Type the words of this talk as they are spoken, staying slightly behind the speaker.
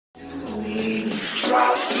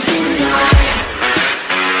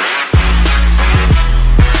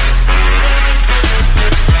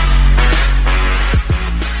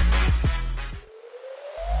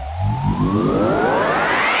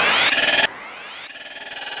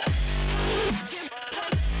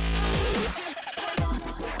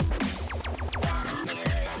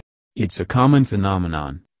It's a common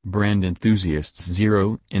phenomenon. Brand enthusiasts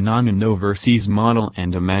zero in on an overseas model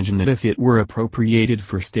and imagine that if it were appropriated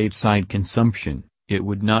for stateside consumption, it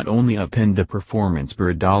would not only upend the performance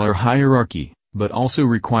per dollar hierarchy, but also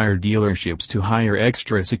require dealerships to hire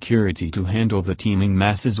extra security to handle the teeming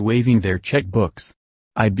masses waving their checkbooks.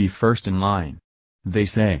 I'd be first in line, they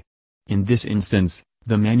say. In this instance,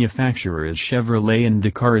 the manufacturer is Chevrolet and the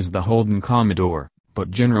car is the Holden Commodore,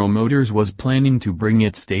 but General Motors was planning to bring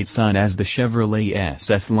it stateside as the Chevrolet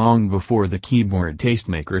SS long before the keyboard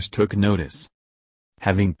tastemakers took notice.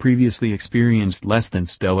 Having previously experienced less than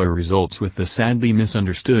stellar results with the sadly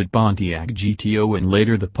misunderstood Pontiac GTO and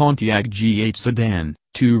later the Pontiac G8 sedan,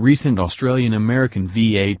 two recent Australian-American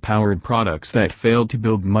V8-powered products that failed to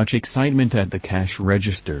build much excitement at the cash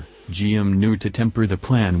register, GM knew to temper the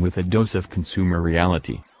plan with a dose of consumer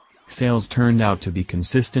reality. Sales turned out to be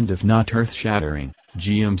consistent if not earth-shattering.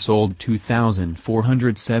 GM sold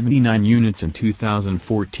 2,479 units in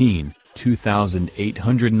 2014,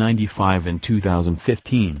 2,895 in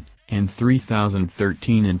 2015, and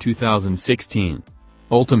 3,013 in 2016.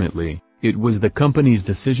 Ultimately, it was the company's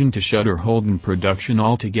decision to shutter Holden production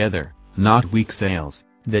altogether, not weak sales,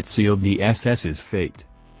 that sealed the SS's fate.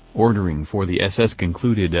 Ordering for the SS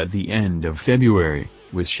concluded at the end of February,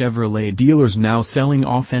 with Chevrolet dealers now selling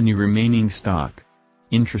off any remaining stock.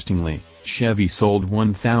 Interestingly, Chevy sold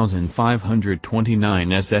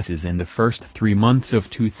 1,529 SS's in the first 3 months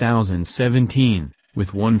of 2017,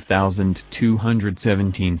 with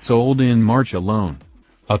 1,217 sold in March alone.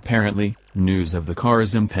 Apparently, news of the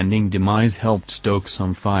car's impending demise helped stoke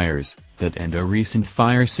some fires, that and a recent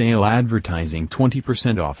fire sale advertising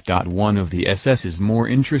 20% off. One of the SS's more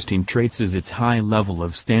interesting traits is its high level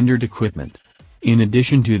of standard equipment. In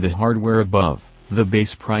addition to the hardware above, the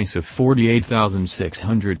base price of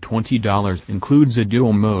 $48,620 includes a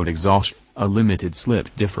dual-mode exhaust, a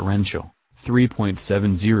limited-slip differential,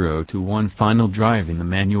 3.70-to-1 final drive in the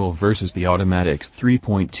manual versus the automatic's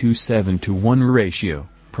 3.27-to-1 ratio,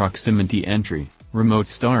 proximity entry, remote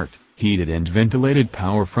start, heated and ventilated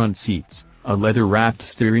power front seats, a leather-wrapped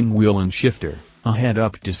steering wheel and shifter, a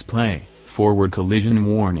head-up display, forward collision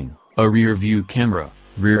warning, a rear-view camera,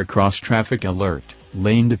 rear cross-traffic alert,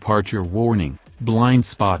 lane departure warning, blind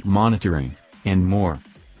spot monitoring, and more.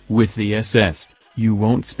 With the SS, you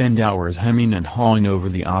won't spend hours hemming and hawing over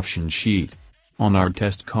the option sheet. On our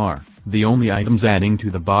test car, the only items adding to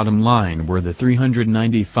the bottom line were the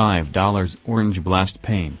 $395 orange blast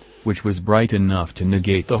paint, which was bright enough to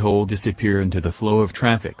negate the whole disappear into the flow of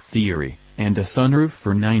traffic theory, and a sunroof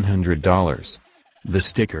for $900. The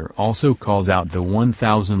sticker also calls out the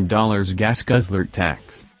 $1,000 gas guzzler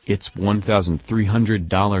tax. It's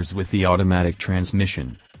 $1,300 with the automatic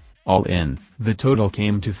transmission. All in, the total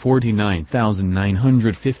came to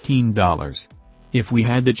 $49,915. If we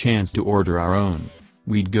had the chance to order our own,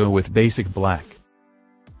 we'd go with basic black.